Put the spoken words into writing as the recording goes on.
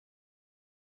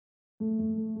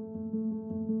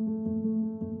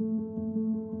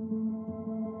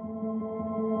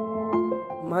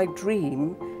My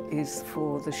dream is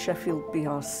for the Sheffield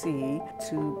BRC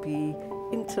to be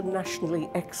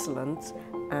internationally excellent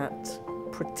at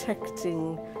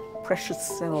protecting precious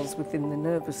cells within the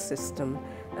nervous system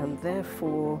and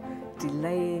therefore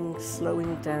delaying,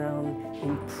 slowing down,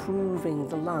 improving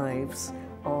the lives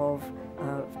of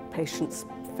patients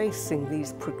facing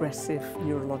these progressive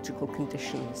neurological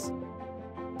conditions.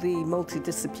 The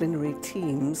multidisciplinary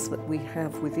teams that we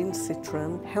have within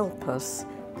SITraN help us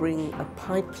bring a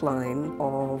pipeline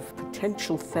of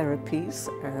potential therapies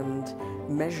and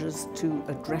measures to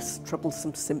address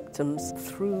troublesome symptoms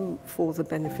through for the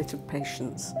benefit of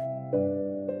patients.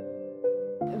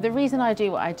 The reason I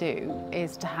do what I do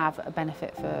is to have a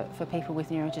benefit for people with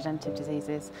neurodegenerative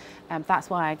diseases.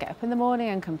 That's why I get up in the morning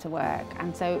and come to work,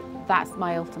 and so that's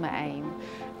my ultimate aim.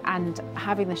 And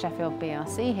having the Sheffield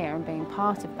BRC here and being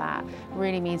part of that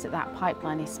really means that that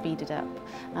pipeline is speeded up.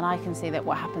 And I can see that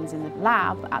what happens in the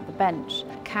lab at the bench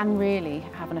can really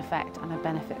have an effect and a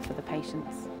benefit for the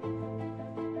patients.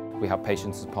 We have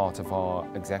patients as part of our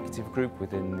executive group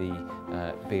within the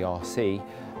BRC,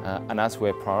 and as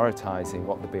we're prioritising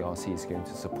what the BRC is going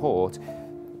to support,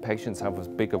 patients have as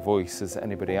big a voice as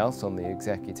anybody else on the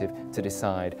executive to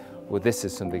decide, well, this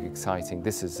is something exciting,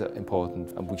 this is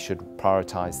important, and we should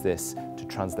prioritise this to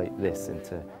translate this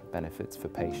into benefits for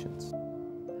patients.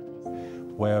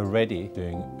 We're already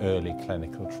doing early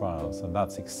clinical trials, and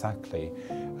that's exactly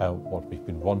what we've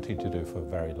been wanting to do for a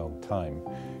very long time,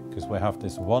 because we have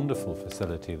this wonderful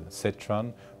facility, the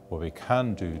SITraN, where we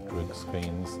can do drug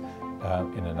screens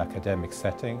in an academic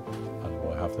setting, and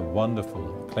we'll have the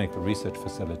wonderful clinical research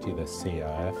facility, the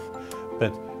CIF.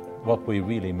 But what we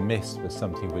really missed was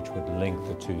something which would link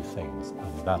the two things,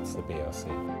 and that's the BRC.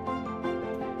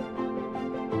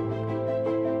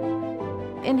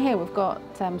 In here we've got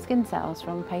skin cells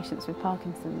from patients with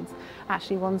Parkinson's,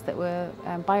 actually ones that were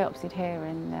biopsied here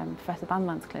in Professor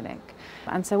Bandland's clinic.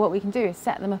 And so what we can do is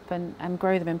set them up and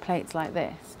grow them in plates like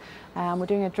this. We're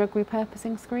doing a drug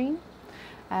repurposing screen.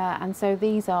 And so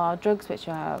these are drugs which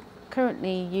are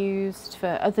currently used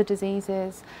for other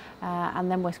diseases, and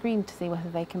then we're screened to see whether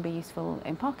they can be useful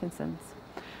in Parkinson's.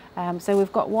 So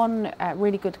we've got one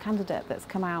really good candidate that's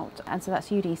come out, and so that's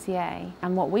UDCA.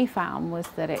 And what we found was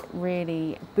that it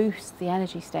really boosts the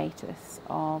energy status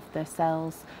of the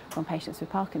cells from patients with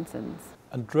Parkinson's.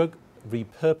 And drug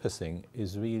repurposing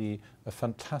is really a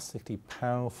fantastically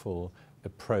powerful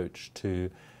approach to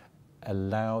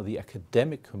allow the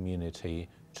academic community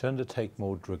to undertake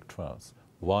more drug trials.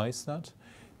 Why is that?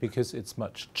 Because it's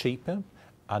much cheaper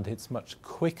and it's much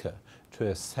quicker to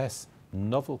assess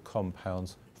novel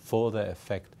compounds for their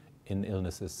effect in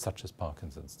illnesses such as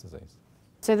Parkinson's disease.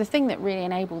 So the thing that really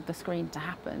enabled the screen to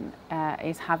happen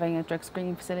is having a drug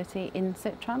screening facility in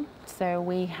SITraN. So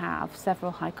we have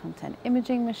several high content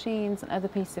imaging machines and other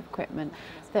pieces of equipment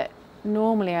that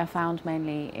normally are found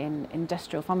mainly in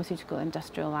pharmaceutical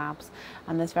industrial labs,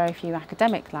 and there's very few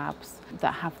academic labs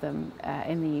that have them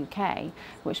in the UK,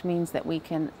 which means that we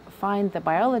can find the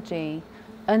biology,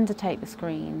 undertake the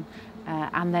screen,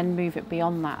 and then move it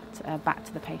beyond that back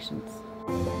to the patients.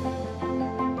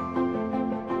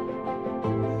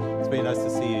 It's been nice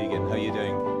to see you again. How are you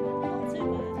doing?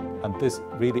 And this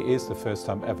really is the first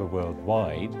time ever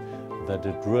worldwide that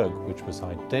a drug which was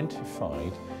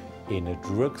identified in a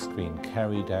drug screen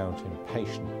carried out in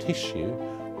patient tissue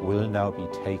will now be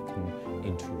taken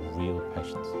into real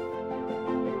patients.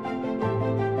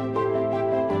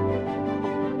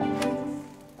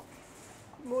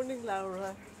 Morning,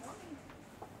 Laura.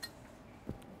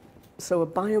 So a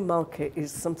biomarker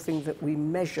is something that we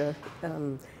measure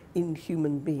in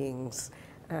human beings.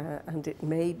 And it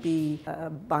may be a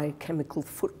biochemical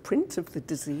footprint of the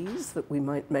disease that we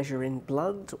might measure in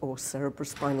blood or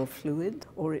cerebrospinal fluid,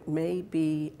 or it may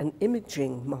be an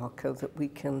imaging marker that we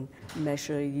can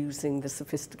measure using the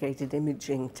sophisticated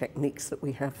imaging techniques that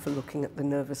we have for looking at the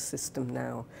nervous system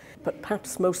now. But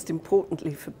perhaps most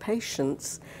importantly for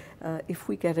patients, if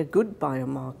we get a good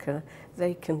biomarker,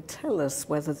 they can tell us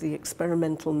whether the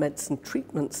experimental medicine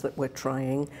treatments that we're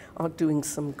trying are doing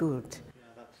some good.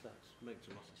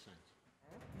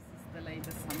 The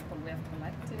latest sample we have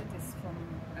collected is from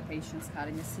a patient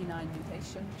having a C9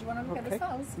 mutation. Do you want to look at the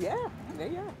cells?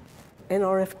 Yeah.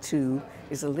 NRF2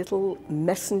 is a little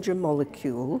messenger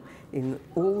molecule in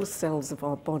all the cells of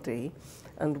our body,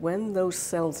 and when those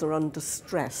cells are under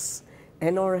stress,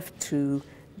 NRF2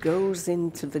 goes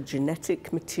into the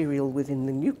genetic material within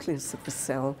the nucleus of the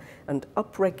cell and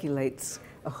upregulates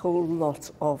a whole lot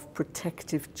of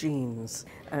protective genes,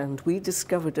 and we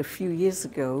discovered a few years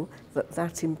ago that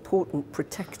that important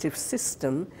protective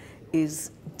system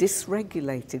is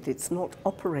dysregulated. It's not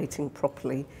operating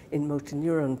properly in motor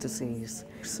neuron disease.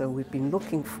 So we've been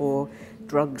looking for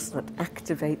drugs that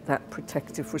activate that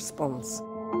protective response.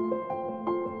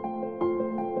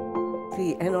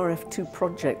 The NRF2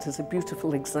 project is a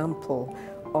beautiful example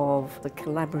of the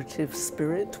collaborative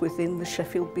spirit within the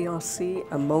Sheffield BRC,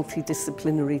 a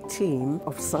multidisciplinary team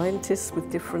of scientists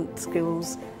with different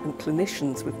skills and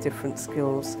clinicians with different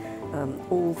skills,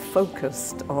 all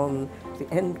focused on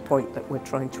the end point that we're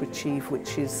trying to achieve,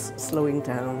 which is slowing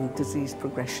down disease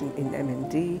progression in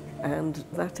MND, and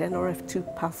that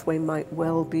NRF2 pathway might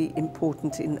well be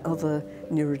important in other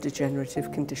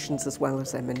neurodegenerative conditions as well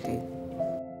as MND.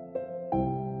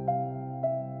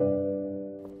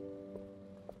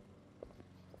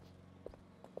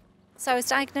 So I was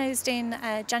diagnosed in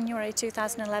January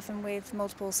 2011 with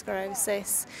multiple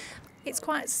sclerosis. It's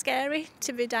quite scary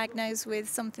to be diagnosed with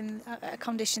something, a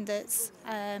condition that's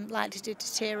likely to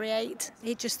deteriorate.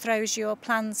 It just throws your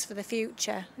plans for the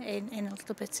future in a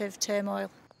little bit of turmoil.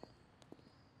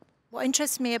 What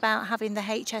interested me about having the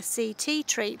HSCT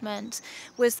treatment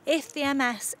was if the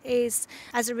MS is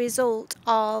as a result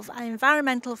of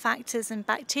environmental factors and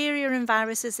bacteria and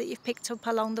viruses that you've picked up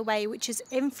along the way, which has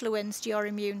influenced your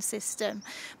immune system,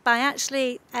 by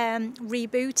actually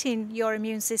rebooting your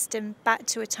immune system back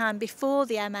to a time before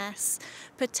the MS,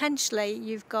 potentially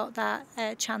you've got that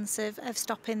chance of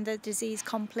stopping the disease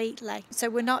completely. So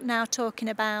we're not now talking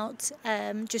about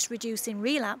just reducing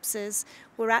relapses,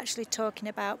 we're actually talking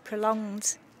about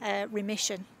prolonged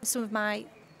remission. Some of my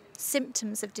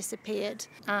symptoms have disappeared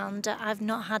and I've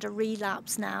not had a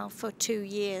relapse now for 2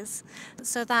 years.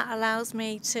 So that allows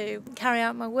me to carry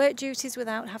out my work duties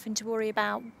without having to worry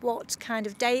about what kind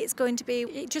of day it's going to be.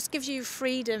 It just gives you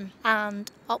freedom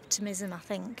and optimism, I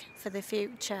think, for the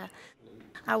future.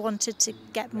 I wanted to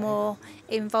get more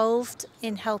involved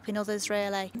in helping others,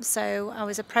 really. So I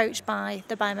was approached by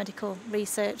the Biomedical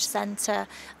Research Centre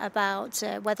about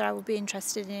whether I would be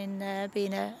interested in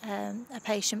being a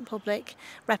patient public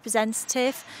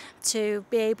representative, to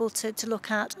be able to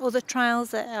look at other trials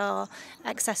that are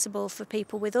accessible for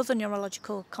people with other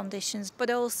neurological conditions, but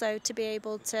also to be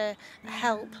able to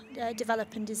help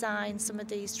develop and design some of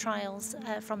these trials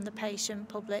from the patient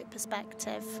public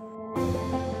perspective.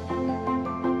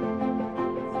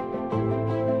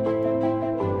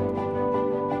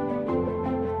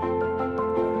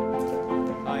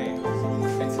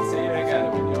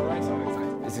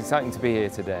 It's exciting to be here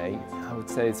today. I would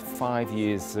say it's 5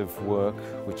 years of work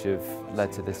which have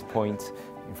led to this point,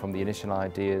 from the initial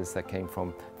ideas that came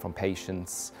from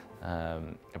patients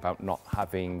about not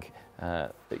having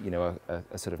a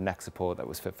sort of neck support that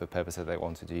was fit for purpose that they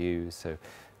wanted to use. So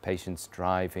patients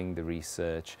driving the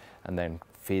research and then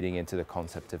feeding into the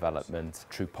concept development,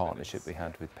 true partnership we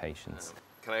had with patients.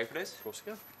 Can I open it? Of course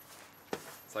you can.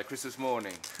 It's like Christmas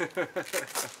morning.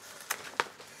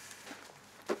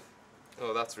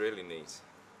 Oh, that's really neat.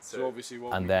 So obviously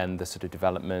and then the sort of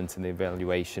development and the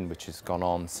evaluation which has gone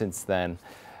on since then.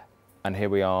 And here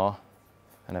we are,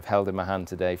 and I've held in my hand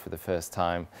today for the first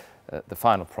time the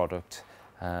final product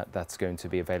that's going to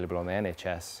be available on the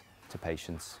NHS to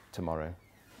patients tomorrow.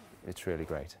 It's really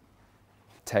great.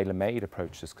 TaylorMade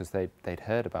approached us because they'd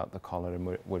heard about the collar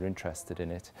and were interested in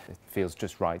it. It feels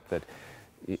just right that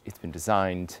it's been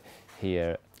designed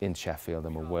here in Sheffield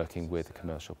and we're working with a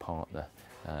commercial partner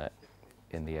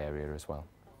in the area as well.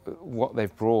 What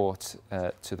they've brought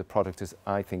to the product is,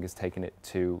 I think, has taken it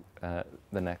to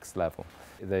the next level.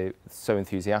 They're so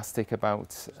enthusiastic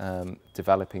about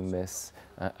developing this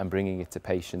and bringing it to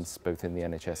patients both in the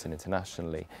NHS and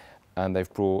internationally, and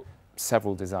they've brought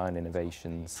several design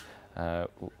innovations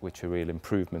which are real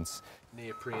improvements.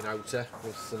 Neoprene outer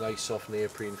with a nice soft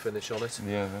neoprene finish on it,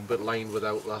 but lined with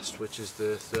Outlast, which is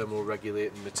the thermal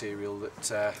regulating material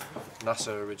that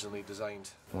NASA originally designed.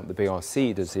 What the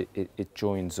BRC does, it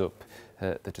joins up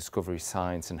the discovery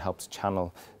science and helps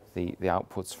channel the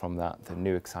outputs from that, the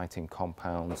new exciting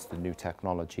compounds, the new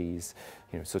technologies,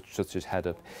 such as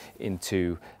head-up,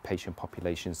 into patient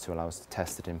populations to allow us to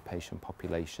test it in patient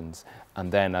populations. And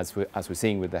then, as we're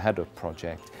seeing with the head-up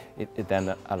project, it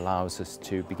then allows us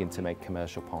to begin to make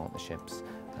commercial partnerships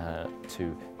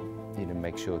to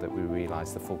make sure that we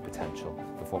realise the full potential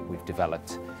of what we've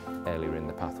developed earlier in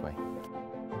the pathway.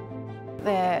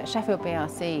 The Sheffield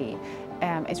BRC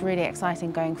it's really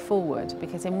exciting going forward,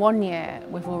 because in 1 year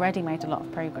we've already made a lot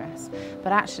of progress,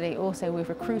 but actually also we've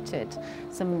recruited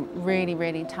some really,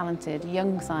 really talented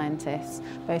young scientists,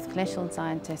 both clinician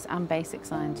scientists and basic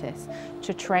scientists,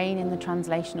 to train in the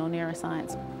translational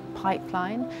neuroscience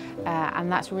pipeline,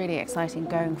 and that's really exciting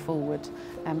going forward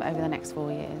over the next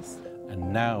 4 years.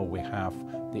 And now we have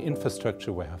the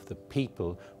infrastructure, we have the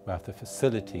people, we have the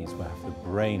facilities, we have the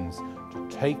brains to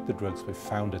take the drugs we've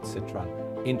found at SITraN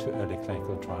into early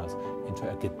clinical trials, into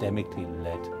academically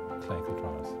led clinical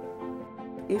trials.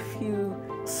 If you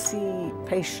see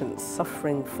patients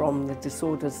suffering from the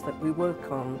disorders that we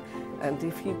work on, and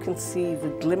if you can see the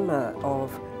glimmer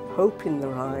of hope in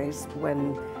their eyes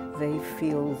when they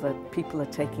feel that people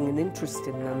are taking an interest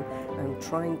in them and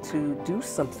trying to do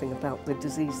something about the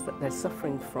disease that they're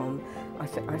suffering from, I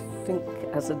think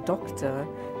as a doctor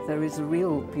there is a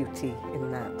real beauty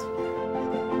in that.